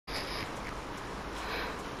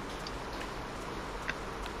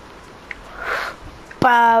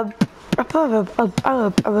Oh,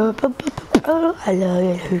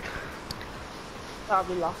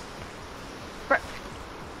 we lost. Frick.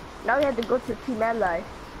 Now we have to go to Team Ally.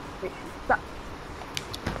 Which sucks.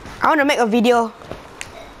 I want to make a video.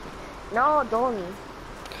 No, don't.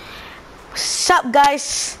 Sup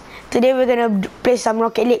guys, today we're gonna play some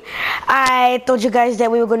Rocket League. I told you guys that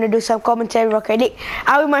we were gonna do some commentary Rocket League.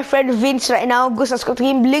 I'm with my friend Vince right now. Go subscribe to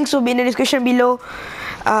him. Links will be in the description below.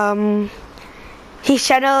 His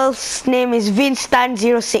channel's name is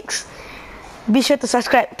VinceStan06. Be sure to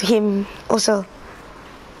subscribe to him also.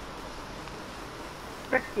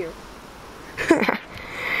 Frick you.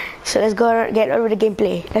 So let's go get on with the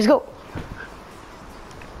gameplay. Let's go.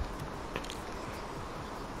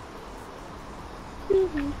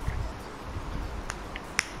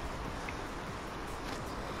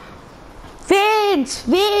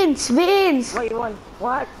 Vince. What you want?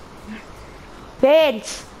 What?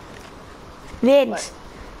 Vince.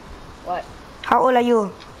 What? How old are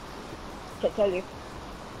you? Can't tell you.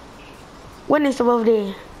 When is your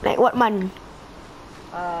birthday? Like what month?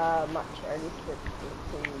 March early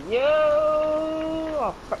 15. You.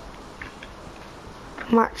 Oh, fuck.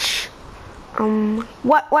 March.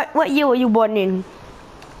 What year were you born in?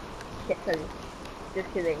 Can't tell you.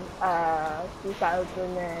 Just kidding.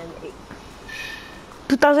 2008.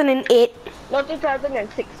 2008. No,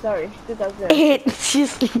 2006. Sorry, 2008.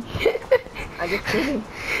 Seriously. I'm just kidding.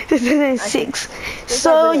 2006.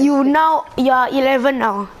 So you are 11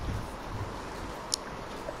 now.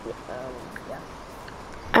 Yeah.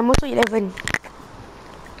 I'm also 11.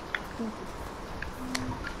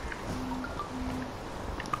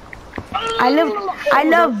 I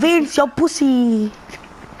love Vince, your pussy.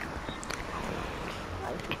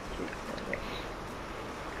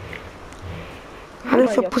 I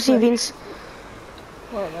love your pussy, Vince.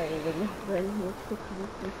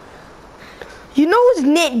 You know who's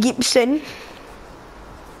Nate Gibson?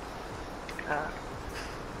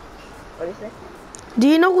 What is that? Do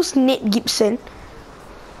you know who's Nate Gibson?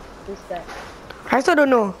 Who's that? I still don't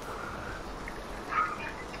know.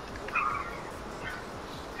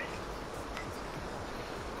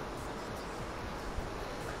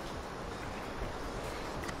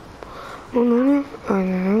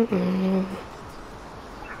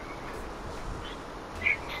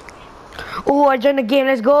 Oh, I joined the game.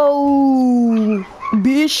 Let's go,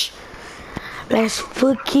 bitch. Let's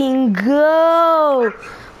fucking go.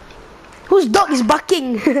 Whose dog is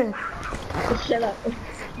barking? Shut up.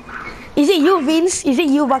 Is it you, Vince? Is it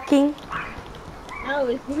you barking? No,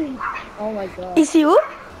 it's me. Oh my god. It's you?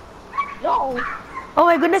 No. Oh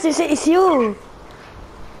my goodness, you said it's you.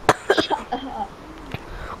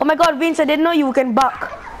 Oh my god, Vince, I didn't know you can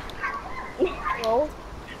bark. No.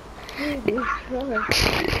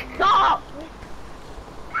 Stop.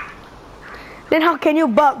 Then how can you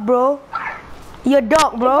bark, bro? You're a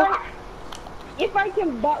dog, bro. If I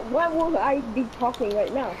can bark, why would I be talking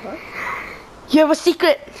right now, huh? You have a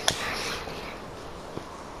secret.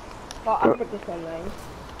 Oh, I'll put this online.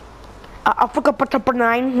 Africa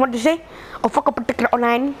Nine. What do you say? Africa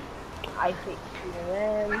Nine. I think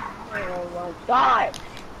man. Oh my god.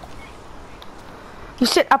 You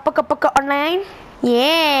said Africa Online?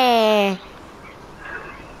 Yeah.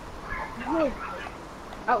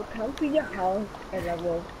 I'll come to your house and I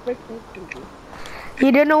will freaking kill you.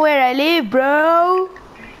 You don't know where I live, bro.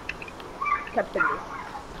 Capitalist.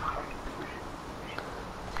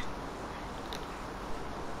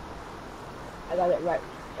 I got it right.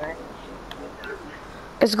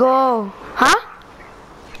 Let's go. Huh?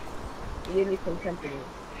 You live in company.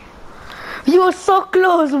 You were so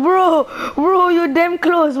close, bro. Bro, you're damn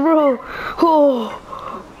close, bro. Oh.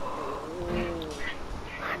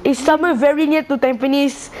 It's somewhere very near to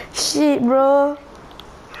Tampines. Shit, bro.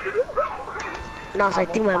 Now I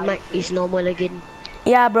think my mic is normal again.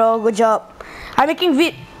 Yeah, bro. Good job. I'm making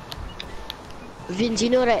vid. Vince, you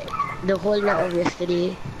know right? The whole night of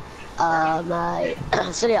yesterday,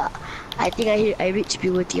 sorry, I think I reached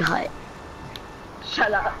puberty height.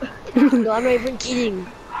 Shut up. No, I'm not even kidding.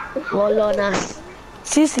 Wallah Nas.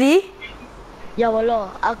 Seriously? Ya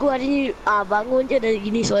wallah, aku hari ni bangun je dari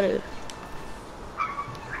gini suara.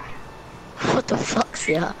 What the fuck,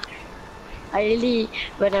 yeah? I really,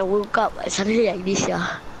 when I woke up, I suddenly like this,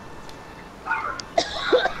 yeah.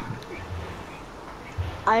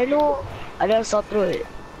 I know I don't have sore throat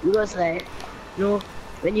because like, you know,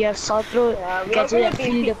 when you have sore throat, you can actually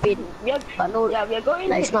feel the pain. But no, we're going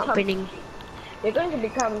like to it's not paining. We're going to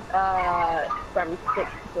become primary 6,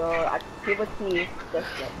 so at puberty just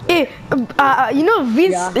like You know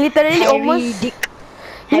Vince literally almost dick.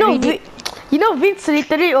 You know Vince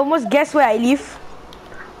literally almost guess where I live.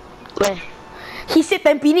 Where? He said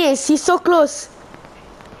Tampines. He's so close.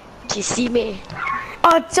 Kisime.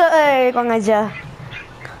 Orchard kau ngajar.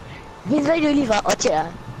 Vince, where do you live? Orchard ah?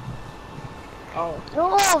 Oh,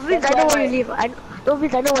 No, Vince, I know where you live. No,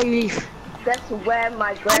 Vince, I know where you live. that's where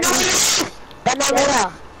my I know granny. Tanah Merah.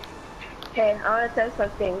 Hey, I want to tell you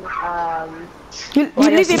something. You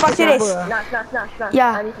Why live in your Pasir sister Ris? number? Nah.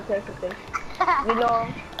 Yeah. I need to tell you something. You know,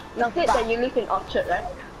 you said that you live in Orchard, right?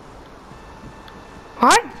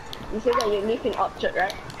 What? You said that you live in Orchard,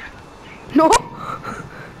 right? No.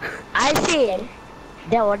 I say,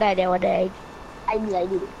 that one die. I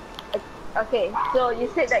mean. Okay, so you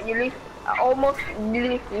said that you live almost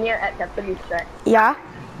live near at Tampines, right? Yeah.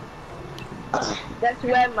 That's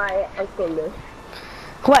where my uncle lives.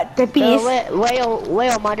 What? Tampines? Where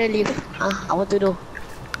your mother live? I want to know.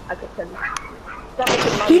 I can tell you. Stop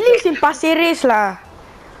making He money. lives in Pasir Ris lah.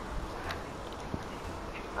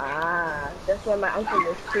 That's where my uncle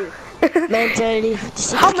lives too. Mentally.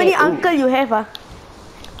 How many uncle you have ah?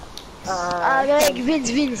 Like Vince,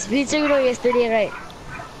 so you know yesterday, right?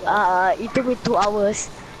 It took me 2 hours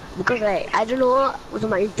because like I don't know with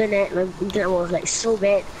my internet was like so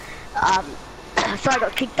bad. So I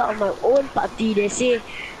got kicked out of my own party. They say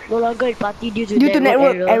no longer in party due to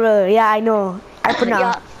network error. Yeah, I know. I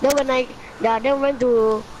pernah. Yeah.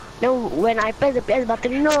 Then when I press the PS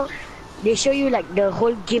button, you know, they show you like the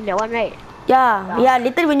whole game, that one, right? Yeah.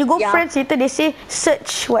 Later when you go Yeah. friends, later they say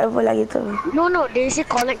search whatever lah gitu. No, they say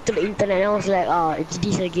connect to the internet. And I was like, it's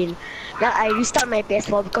this again. Then I restart my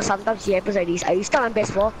PS4 because sometimes it happens like this. I restart my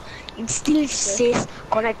PS4, it still says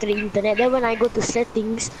connect to the internet. Then when I go to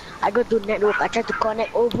settings, I go to network, I try to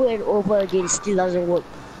connect over and over again, still doesn't work.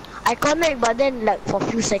 I connect, but then like for a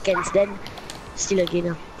few seconds, then still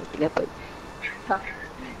again. Nothing happened.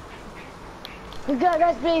 You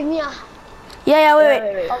guys play with me ah? Yeah,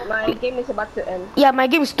 wait. Wait. My game is about to end. Yeah, my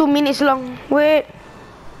game is 2 minutes long. Wait.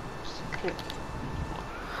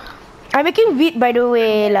 I'm making vid by the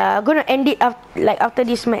way lah. Gonna end it after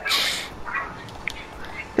this match.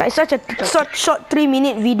 Like such a short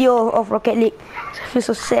 3-minute video of Rocket League. I feel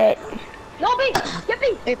so sad. No, please! Get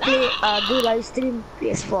me! I play do live stream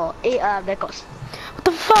PS4. Black Ops. What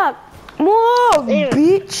the fuck? More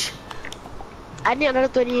bitch. I need another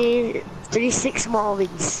 26 more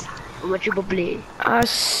wins for my triple play.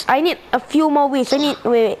 I need a few more wins. I need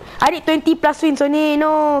 20 plus wins only.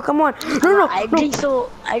 No, come on. No. I drink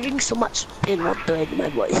so much plain water and my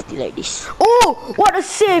body is still like this. Oh, what a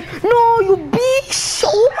save! No, you bitch!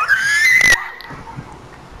 Oh.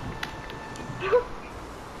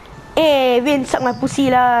 Vince, suck my pussy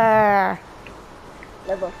lah.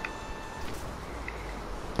 Never.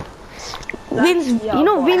 Vince, you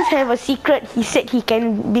know Vince have a secret. He said he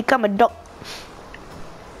can become a dog.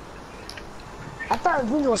 I thought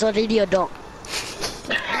Vince was already a dog.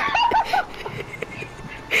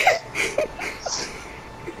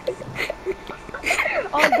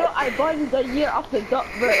 Although I born the year of the dog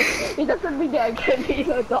birth, it doesn't mean that I can be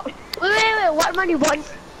a dog. Wait, what month you born?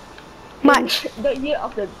 March. The year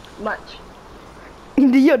of the March.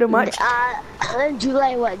 In the year of the March.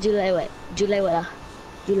 July what? July.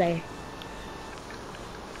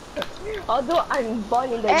 Although I'm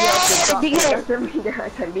born in the year of the dog, it doesn't mean that I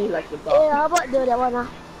can be like a dog. How about that one ah?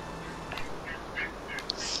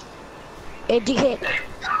 Dickhead.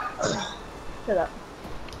 Shut up.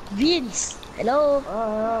 Vince. Hello.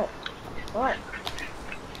 What?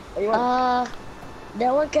 What you want?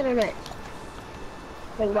 That one can or not?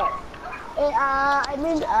 Like what? I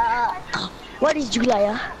mean, what is July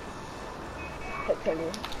ah? Can't tell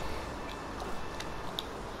you.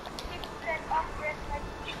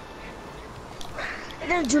 And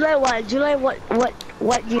then July what?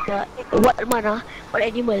 What year? What month ah? What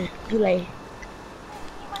animal? July.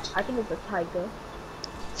 I think it's a tiger.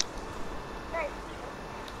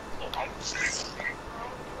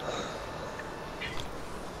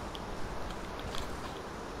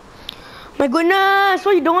 My goodness,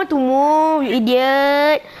 why you don't want to move, you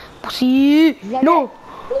idiot? Pussy. No.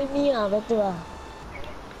 Play me ah, betul ah.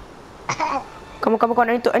 Come on,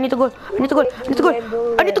 I need to go. You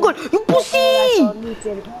pussy.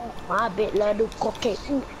 Mabit lah, du kokek.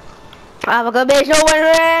 Pakai base, no one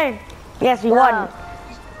ran. Yes, we won.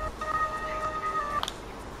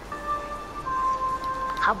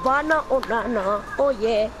 Havana, oh na, oh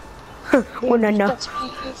yeah. Oh nana.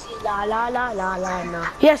 La la la la la la.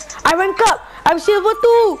 Yes, I rank up. I'm silver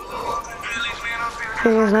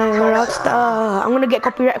 2. Rockstar. I'm gonna get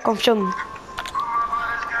copyright confirmed.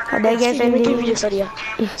 Ada guys ending.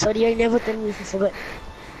 Sorry, I never tell you if you forgot.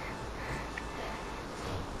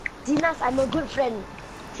 Zinas, I'm a good friend.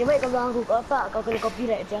 Siapa yang kau bilang aku? Kau tak? Kau kena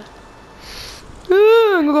copyright je.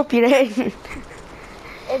 Copyright.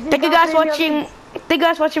 Thank you guys watching. Thank you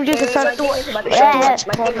guys watching. Just subscribe.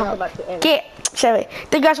 Okay, sorry.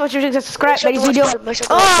 Thank you guys watching. Just subscribe. Like this video.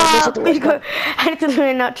 Oh, I need to do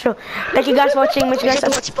an outro. Thank you guys watching. Make sure you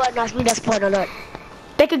guys subscribe.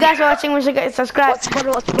 Thank you guys for watching. Make sure you guys subscribe.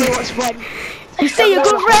 You say you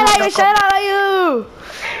good friend, like you shout out, like you.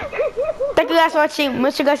 Thank you guys for watching.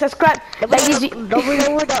 Make sure you guys subscribe. Like this video.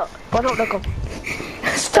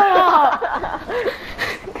 Stop.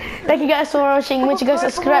 Thank you guys for watching. Make sure you guys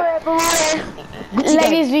subscribe. Like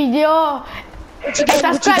this video. And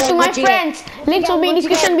subscribe to my friends. Links will be in the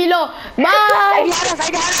description below. Bye.